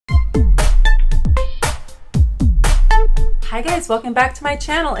Hi guys, welcome back to my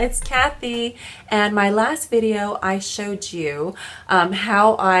channel. It's Cathy, and my last video I showed you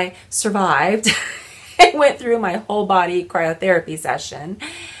how I survived and went through my whole body cryotherapy session.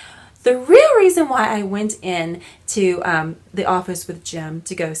 The real reason why I went in to the office with Jim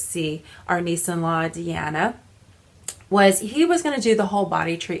to go see our niece-in-law Deanna was he was going to do the whole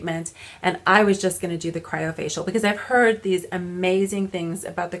body treatment and I was just going to do the cryofacial because I've heard these amazing things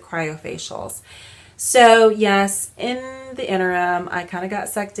about the cryofacials. So yes, in the interim, I kind of got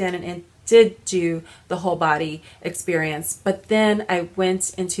sucked in and did do the whole body experience. But then I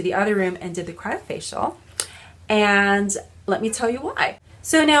went into the other room and did the cryofacial. And let me tell you why.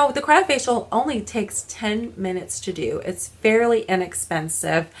 So now the cryofacial only takes 10 minutes to do. It's fairly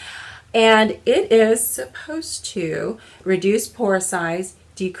inexpensive. And it is supposed to reduce pore size,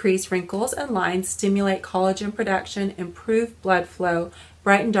 decrease wrinkles and lines, stimulate collagen production, improve blood flow,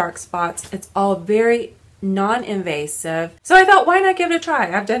 brighten dark spots. It's all very non-invasive. So I thought, why not give it a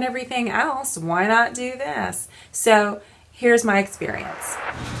try? I've done everything else. Why not do this? So here's my experience.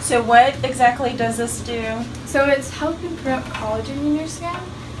 So what exactly does this do? So it's helping promote collagen in your skin.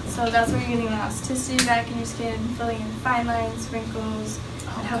 So that's where you're getting elasticity back in your skin, filling in fine lines, wrinkles.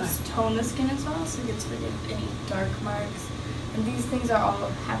 It helps tone the skin as well, so it gets rid of any dark marks. And these things are all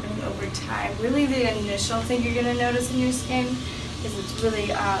happening over time. Really the initial thing you're going to notice in your skin is it's really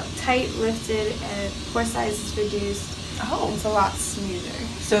tight, lifted, and pore size is reduced. Oh. It's a lot smoother.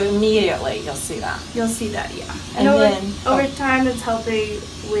 So immediately you'll see that. You'll see that, yeah. And then over time it's helping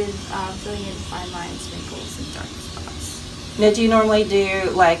with filling in fine lines, wrinkles, and dark spots. Now, do you normally do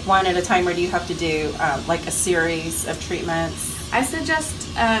like one at a time, or do you have to do like a series of treatments? I suggest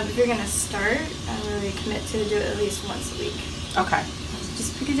if you're going to start, really commit to do it at least once a week. Okay. So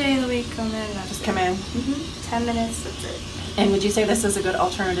just pick a day in the week, come in, that's just come in. 10 minutes, that's it. And would you say this is a good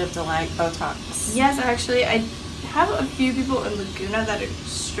alternative to like Botox? Yes, actually, I have a few people in Laguna that are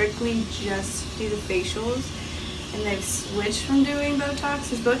strictly just do the facials, and they've switched from doing Botox.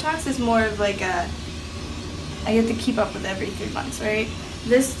 Because Botox is more of like I have to keep up with every 3 months, right?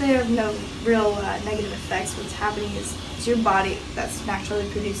 This, they have no real negative effects. What's happening is it's your body that's naturally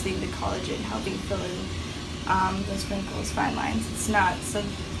producing the collagen, helping fill in those wrinkles, fine lines. It's not some,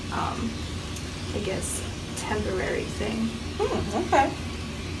 I guess, temporary thing. Okay.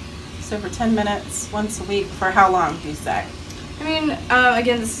 So for 10 minutes, once a week, for how long do you say? I mean,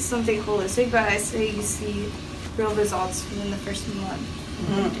 again, this is something holistic, but I say you see real results within the first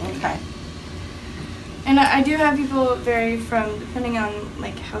month. Okay. And I do have people vary from, depending on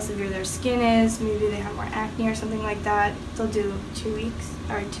like how severe their skin is, maybe they have more acne or something like that, they'll do 2 weeks,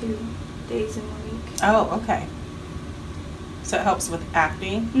 or 2 days in 1 week. Oh, okay. So it helps with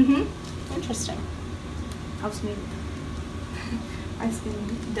acne? Interesting. Helps me. My skin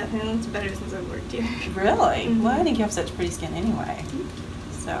definitely looks better since I've worked here. Really? Well, I think you have such pretty skin anyway.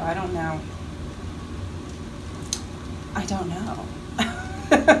 So I don't know. I don't know.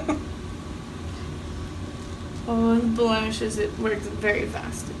 Well, with blemishes, it works very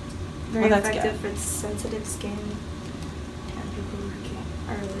fast. Very effective for sensitive skin. And people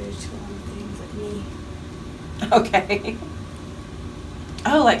who are allergic to a lot of things, like me. Okay.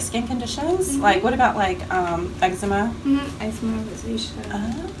 Oh, like skin conditions? Like, what about like eczema? Eczema, rosacea. Oh.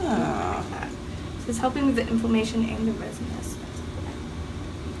 Like that. So it's helping with the inflammation and the resinous.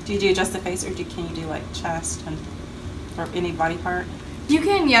 Do you do just the face, or can you do like chest and or any body part? You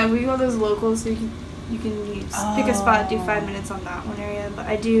can, yeah. We call those locals, so you can pick a spot, do 5 minutes on that one area. But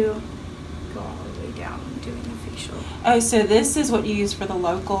I do go all the way down doing a facial. Oh, so this is what you use for the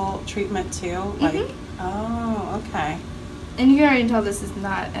local treatment too? Like, oh, okay. And you can already tell this is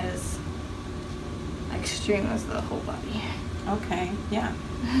not as extreme as the whole body. Okay, yeah.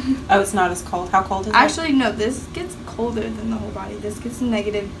 Oh, it's not as cold. How cold is it? Actually, no, this gets colder than the whole body. This gets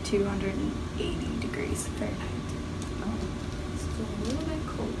negative 280 degrees Fahrenheit. Oh. It's a little bit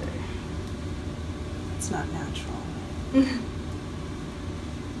colder. It's not natural.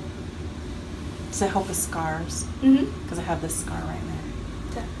 Does it help with scars? Because I have this scar right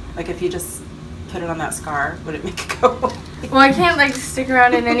there. Like if you just put it on that scar, would it make it go away? Well, I can't like stick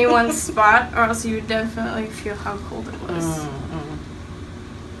around in any one spot, or else you would definitely feel how cold it was.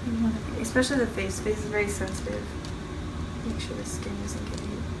 Especially the face. Face is very sensitive. Make sure the skin doesn't give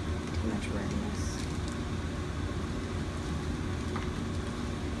you too much redness.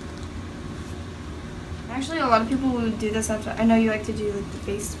 Actually, a lot of people would do this after. I know you like to do like the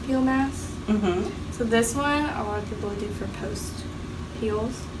face peel mask. So this one, a lot of people do for post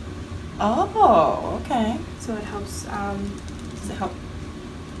peels. Oh, okay. So it helps. Does it help?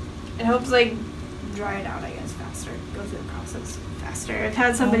 It helps like dry it out, I guess, faster. Go through the process faster. I've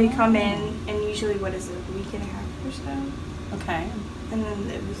had somebody come in, and usually, what is it, a week and a half or so? Okay. And then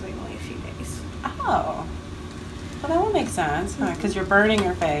it was like only a few days. Oh. Well, that would make sense, huh? Because you're burning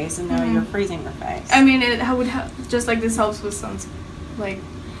your face and now you're freezing your face. I mean, it would help, just like this helps with some, like,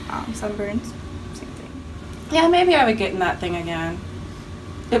 sunburns. Same thing. Yeah, maybe I would get in that thing again.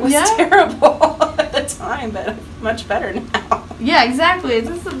 It was terrible at the time, but much better now. Yeah, exactly. It's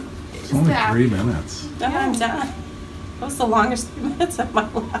It's only 3 minutes. Then I'm done. It was the longest 3 minutes of my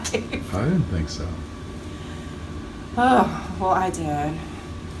life. I didn't think so. Oh, well, I did. And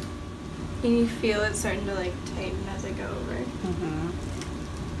you feel it starting to like tighten as I go over. Mm-hmm.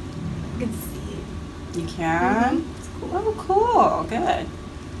 I can see it. You can? It's cool. Oh, cool. Good.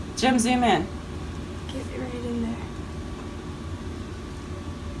 Jim, zoom in. Get it right in there.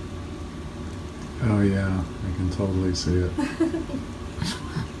 Oh yeah, I can totally see it.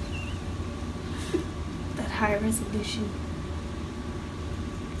 That high resolution.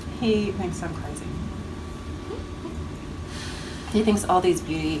 He thinks I'm crazy. He thinks all these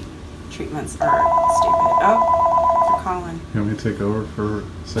beauty treatments are stupid. Oh, they're calling. You want me to take over for a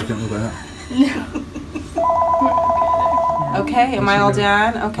second with that? No. Okay, am I all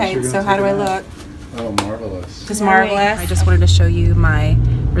done? Okay, so how do I look? Oh, marvelous. Just marvelous. I just wanted to show you my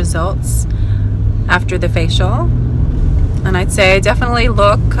results after the facial. And I'd say I definitely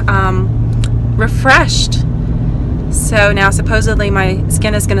look refreshed. So now supposedly my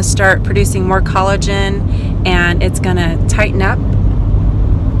skin is going to start producing more collagen and it's going to tighten up.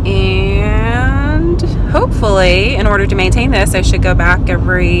 And hopefully, in order to maintain this, I should go back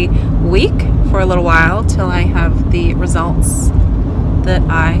every week for a little while till I have the results that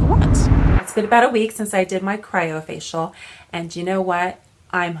I want. It's been about a week since I did my cryofacial, and you know what?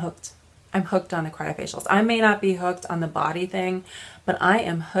 I'm hooked. I'm hooked on the cryofacials. I may not be hooked on the body thing, but I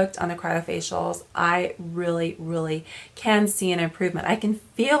am hooked on the cryofacials. I really, really can see an improvement. I can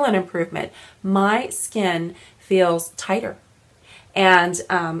feel an improvement. My skin feels tighter. And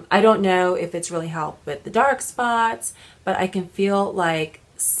I don't know if it's really helped with the dark spots, but I can feel like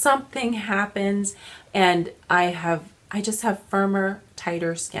something happens, and I just have firmer,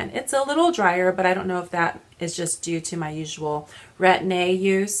 tighter skin. It's a little drier, but I don't know if that is just due to my usual Retin-A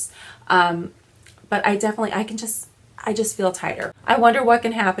use. But I just feel tighter. I wonder what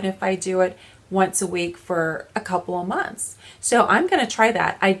can happen if I do it once a week for a couple of months. So I'm going to try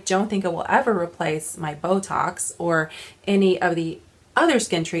that. I don't think it will ever replace my Botox or any of the other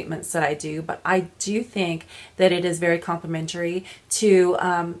skin treatments that I do, but I do think that it is very complementary to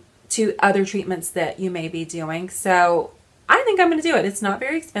other treatments that you may be doing. So I think I'm going to do it. It's not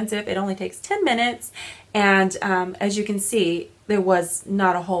very expensive. It only takes 10 minutes. And as you can see, there was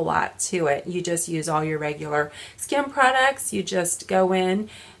not a whole lot to it. You just use all your regular skin products. You just go in.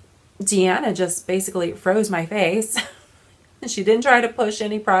 Deanna just basically froze my face. She didn't try to push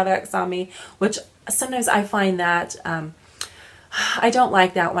any products on me, which sometimes I find that I don't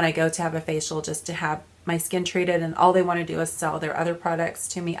like that when I go to have a facial just to have my skin treated and all they want to do is sell their other products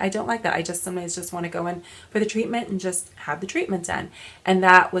to me. I don't like that. I just sometimes just want to go in for the treatment and just have the treatment done. And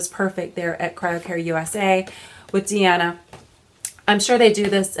that was perfect there at Cryocare USA with Deanna. I'm sure they do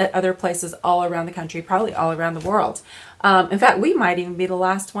this at other places all around the country, probably all around the world. In fact, we might even be the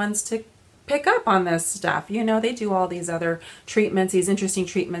last ones to pick up on this stuff. You know, they do all these other treatments, these interesting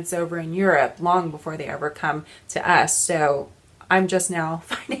treatments over in Europe long before they ever come to us. So I'm just now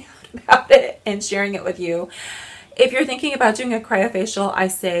finding out about it and sharing it with you. If you're thinking about doing a cryofacial, I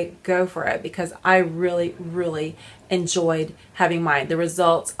say go for it because I really, really enjoyed having mine. The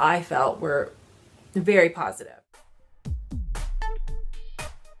results I felt were very positive.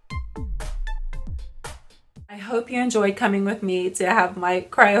 I hope you enjoyed coming with me to have my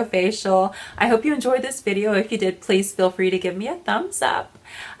cryofacial. I hope you enjoyed this video. If you did, please feel free to give me a thumbs up.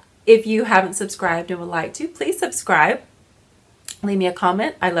 If you haven't subscribed and would like to, please subscribe. Leave me a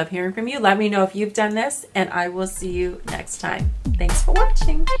comment. I love hearing from you. Let me know if you've done this, and I will see you next time. Thanks for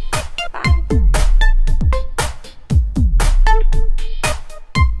watching. Bye.